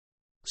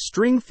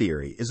String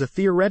theory is a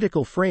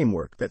theoretical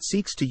framework that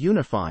seeks to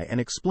unify and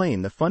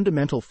explain the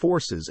fundamental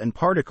forces and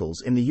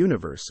particles in the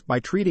universe by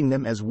treating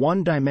them as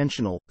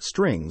one-dimensional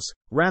strings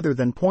rather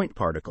than point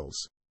particles.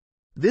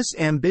 This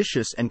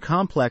ambitious and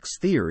complex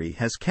theory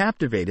has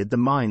captivated the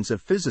minds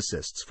of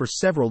physicists for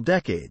several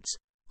decades,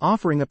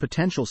 offering a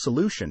potential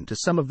solution to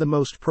some of the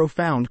most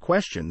profound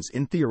questions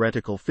in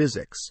theoretical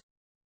physics.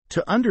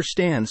 To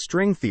understand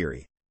string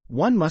theory,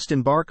 one must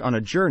embark on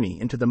a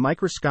journey into the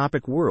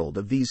microscopic world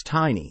of these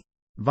tiny,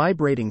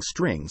 vibrating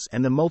strings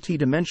and the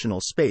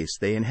multidimensional space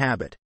they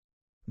inhabit.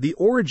 The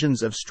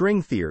origins of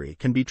string theory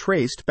can be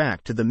traced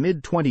back to the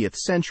mid-20th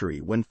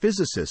century when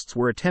physicists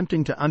were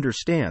attempting to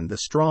understand the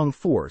strong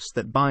force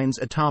that binds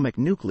atomic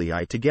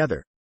nuclei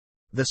together.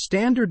 The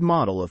Standard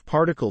Model of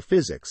particle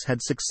physics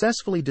had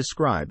successfully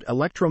described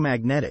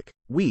electromagnetic,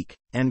 weak,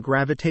 and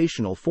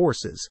gravitational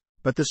forces,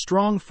 but the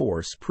strong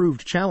force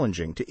proved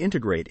challenging to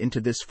integrate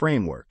into this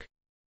framework.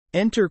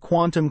 Enter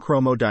quantum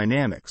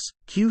chromodynamics,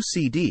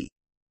 QCD,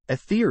 a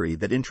theory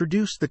that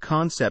introduced the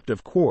concept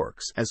of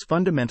quarks as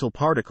fundamental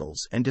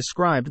particles and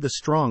described the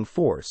strong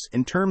force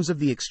in terms of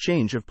the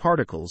exchange of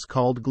particles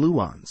called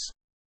gluons.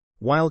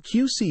 While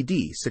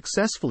QCD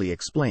successfully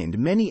explained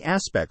many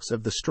aspects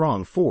of the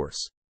strong force,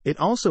 it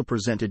also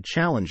presented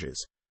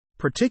challenges,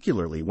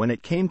 particularly when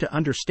it came to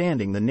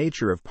understanding the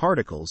nature of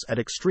particles at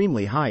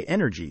extremely high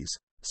energies,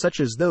 such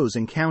as those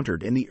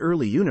encountered in the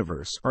early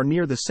universe or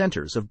near the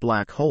centers of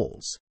black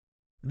holes.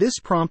 This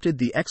prompted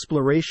the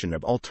exploration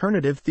of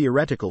alternative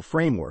theoretical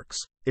frameworks,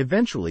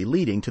 eventually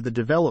leading to the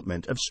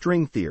development of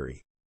string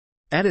theory.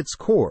 At its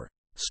core,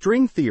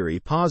 string theory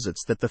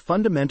posits that the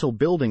fundamental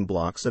building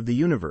blocks of the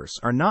universe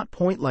are not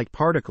point-like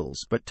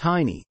particles but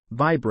tiny,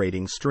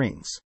 vibrating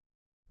strings.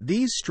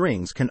 These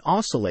strings can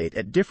oscillate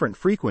at different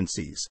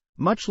frequencies,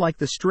 much like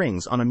the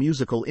strings on a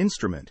musical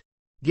instrument,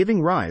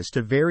 giving rise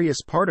to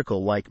various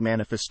particle-like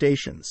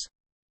manifestations.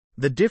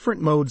 The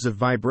different modes of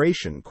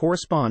vibration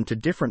correspond to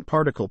different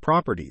particle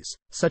properties,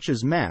 such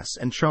as mass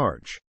and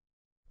charge.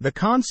 The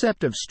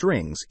concept of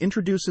strings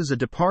introduces a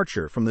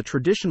departure from the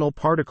traditional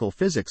particle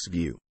physics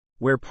view,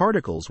 where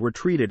particles were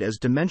treated as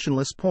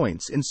dimensionless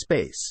points in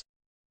space.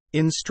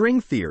 In string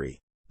theory,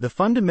 the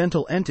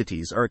fundamental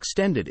entities are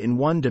extended in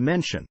one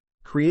dimension,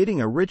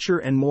 creating a richer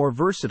and more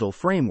versatile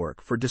framework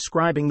for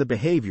describing the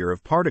behavior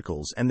of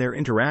particles and their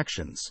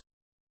interactions.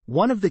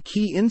 One of the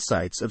key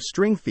insights of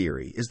string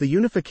theory is the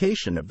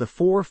unification of the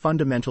four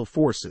fundamental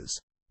forces: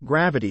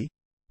 gravity,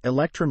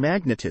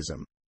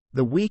 electromagnetism,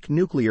 the weak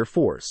nuclear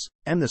force,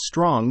 and the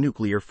strong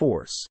nuclear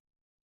force.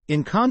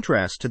 In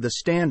contrast to the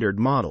Standard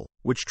Model,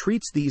 which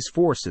treats these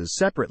forces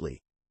separately,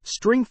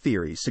 string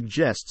theory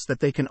suggests that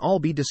they can all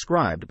be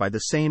described by the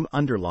same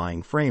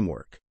underlying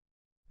framework.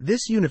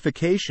 This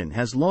unification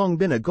has long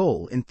been a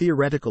goal in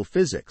theoretical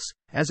physics,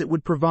 as it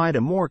would provide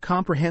a more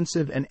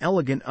comprehensive and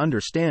elegant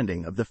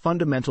understanding of the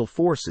fundamental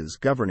forces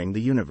governing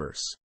the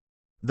universe.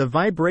 The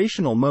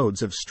vibrational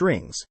modes of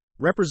strings,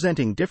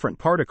 representing different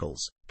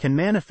particles, can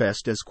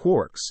manifest as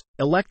quarks,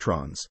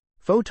 electrons,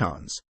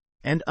 photons,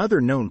 and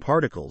other known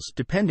particles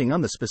depending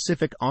on the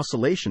specific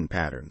oscillation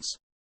patterns.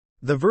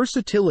 The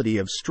versatility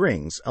of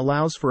strings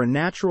allows for a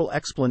natural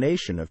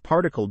explanation of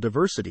particle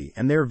diversity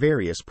and their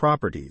various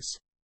properties.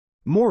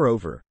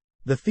 Moreover,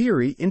 the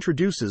theory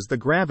introduces the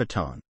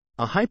graviton,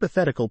 a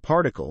hypothetical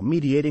particle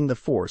mediating the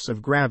force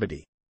of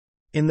gravity.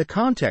 In the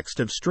context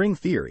of string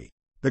theory,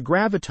 the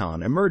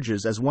graviton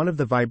emerges as one of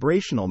the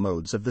vibrational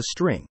modes of the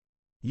string,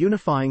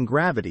 unifying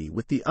gravity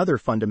with the other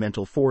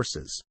fundamental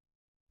forces.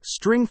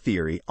 String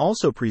theory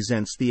also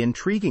presents the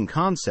intriguing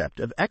concept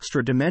of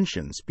extra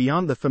dimensions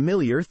beyond the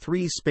familiar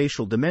three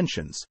spatial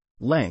dimensions: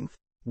 length,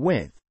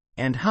 width,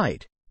 and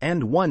height,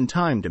 and one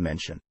time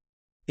dimension.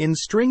 In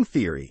string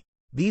theory,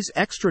 these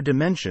extra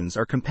dimensions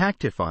are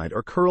compactified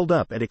or curled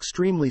up at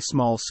extremely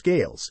small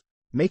scales,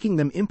 making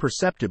them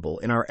imperceptible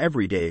in our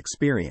everyday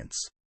experience.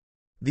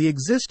 The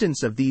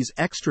existence of these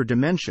extra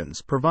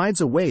dimensions provides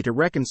a way to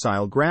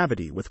reconcile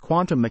gravity with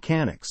quantum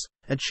mechanics,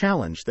 a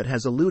challenge that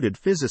has eluded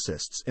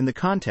physicists in the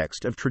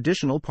context of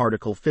traditional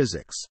particle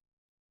physics.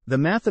 The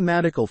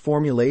mathematical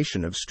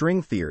formulation of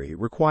string theory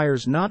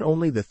requires not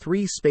only the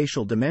three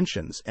spatial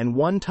dimensions and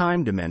one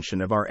time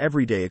dimension of our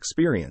everyday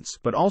experience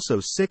but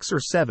also 6 or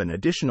 7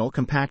 additional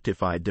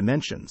compactified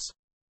dimensions.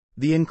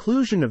 The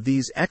inclusion of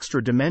these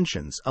extra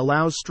dimensions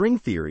allows string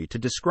theory to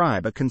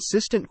describe a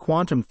consistent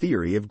quantum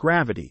theory of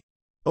gravity,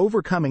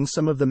 overcoming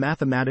some of the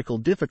mathematical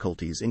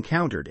difficulties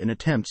encountered in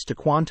attempts to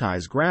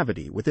quantize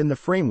gravity within the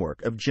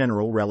framework of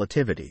general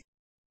relativity.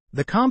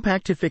 The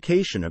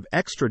compactification of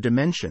extra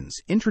dimensions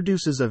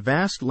introduces a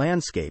vast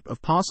landscape of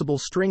possible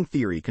string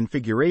theory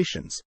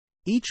configurations,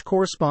 each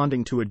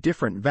corresponding to a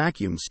different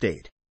vacuum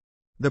state.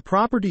 The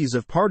properties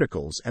of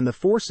particles and the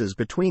forces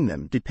between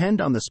them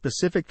depend on the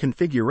specific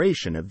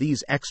configuration of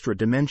these extra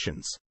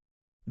dimensions.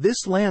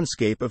 This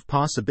landscape of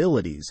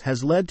possibilities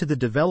has led to the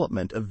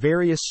development of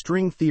various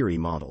string theory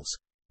models,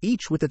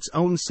 each with its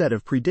own set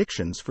of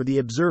predictions for the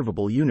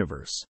observable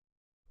universe.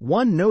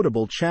 One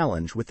notable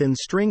challenge within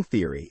string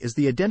theory is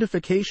the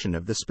identification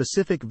of the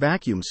specific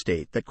vacuum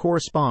state that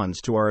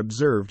corresponds to our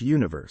observed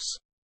universe.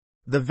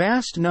 The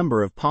vast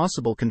number of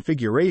possible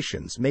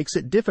configurations makes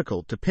it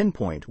difficult to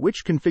pinpoint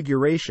which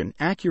configuration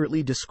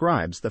accurately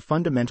describes the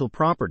fundamental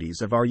properties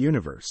of our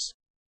universe.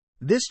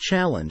 This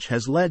challenge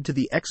has led to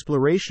the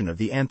exploration of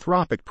the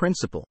anthropic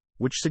principle,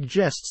 which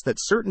suggests that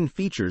certain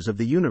features of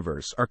the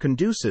universe are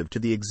conducive to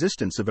the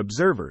existence of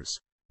observers,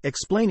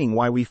 explaining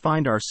why we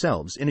find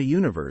ourselves in a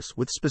universe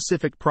with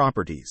specific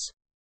properties.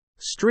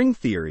 String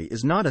theory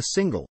is not a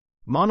single,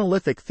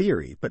 monolithic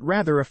theory but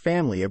rather a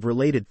family of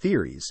related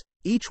theories,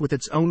 each with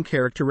its own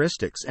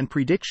characteristics and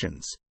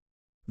predictions.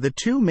 The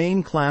two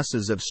main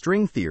classes of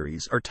string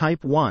theories are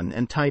Type 1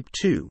 and Type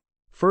 2,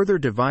 further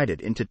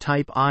divided into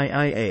Type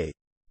IIA,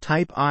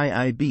 Type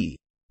IIB,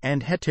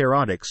 and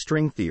heterotic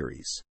string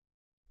theories.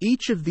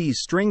 Each of these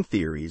string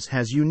theories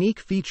has unique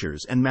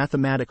features and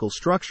mathematical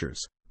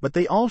structures, but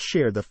they all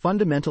share the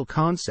fundamental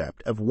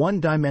concept of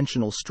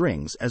one-dimensional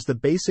strings as the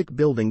basic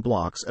building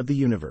blocks of the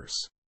universe.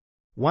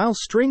 While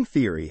string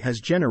theory has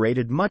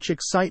generated much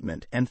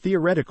excitement and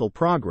theoretical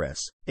progress,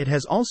 it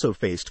has also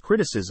faced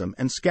criticism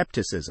and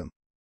skepticism.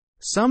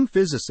 Some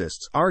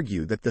physicists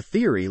argue that the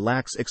theory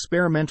lacks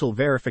experimental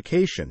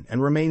verification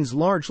and remains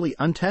largely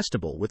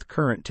untestable with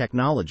current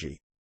technology.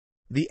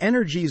 The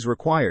energies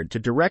required to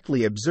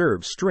directly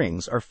observe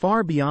strings are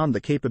far beyond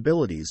the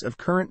capabilities of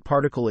current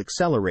particle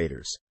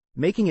accelerators,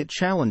 making it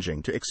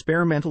challenging to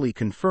experimentally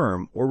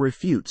confirm or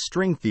refute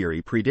string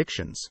theory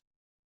predictions.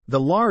 The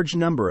large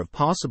number of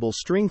possible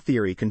string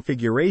theory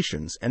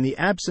configurations and the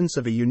absence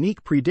of a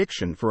unique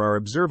prediction for our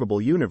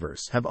observable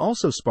universe have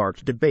also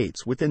sparked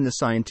debates within the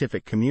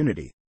scientific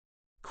community.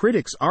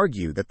 Critics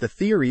argue that the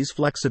theory's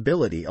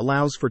flexibility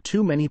allows for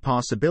too many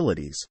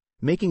possibilities,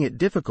 making it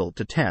difficult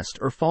to test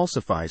or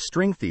falsify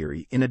string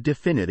theory in a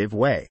definitive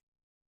way.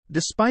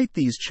 Despite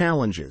these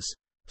challenges,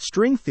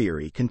 string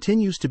theory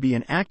continues to be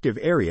an active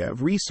area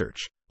of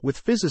research, with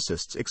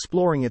physicists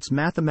exploring its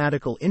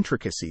mathematical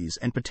intricacies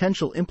and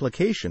potential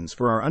implications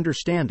for our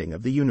understanding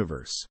of the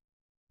universe.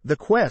 The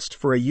quest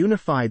for a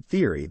unified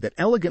theory that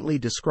elegantly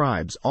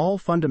describes all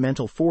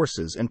fundamental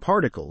forces and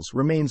particles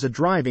remains a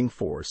driving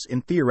force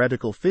in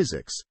theoretical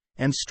physics,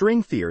 and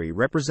string theory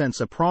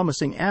represents a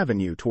promising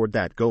avenue toward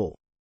that goal.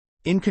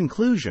 In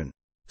conclusion,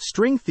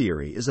 string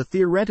theory is a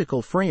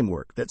theoretical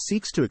framework that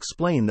seeks to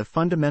explain the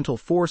fundamental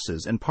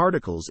forces and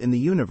particles in the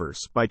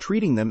universe by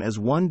treating them as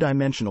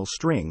one-dimensional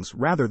strings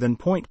rather than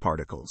point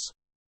particles.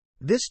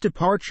 This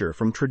departure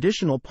from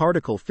traditional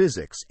particle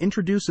physics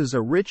introduces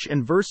a rich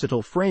and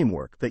versatile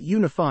framework that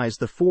unifies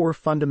the four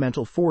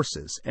fundamental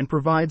forces and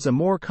provides a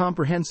more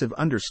comprehensive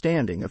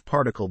understanding of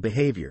particle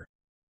behavior.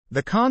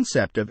 The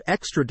concept of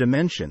extra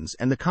dimensions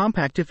and the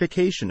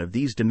compactification of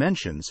these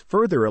dimensions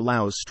further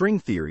allows string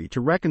theory to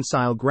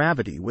reconcile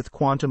gravity with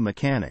quantum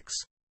mechanics.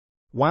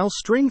 While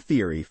string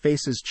theory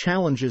faces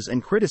challenges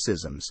and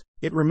criticisms,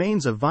 it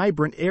remains a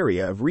vibrant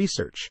area of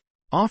research,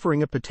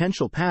 offering a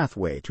potential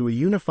pathway to a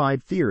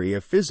unified theory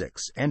of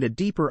physics and a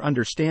deeper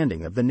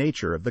understanding of the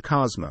nature of the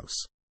cosmos.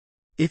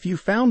 If you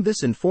found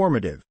this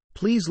informative,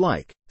 please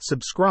like,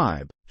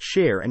 subscribe,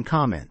 share and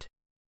comment.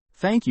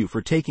 Thank you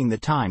for taking the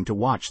time to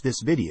watch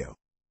this video.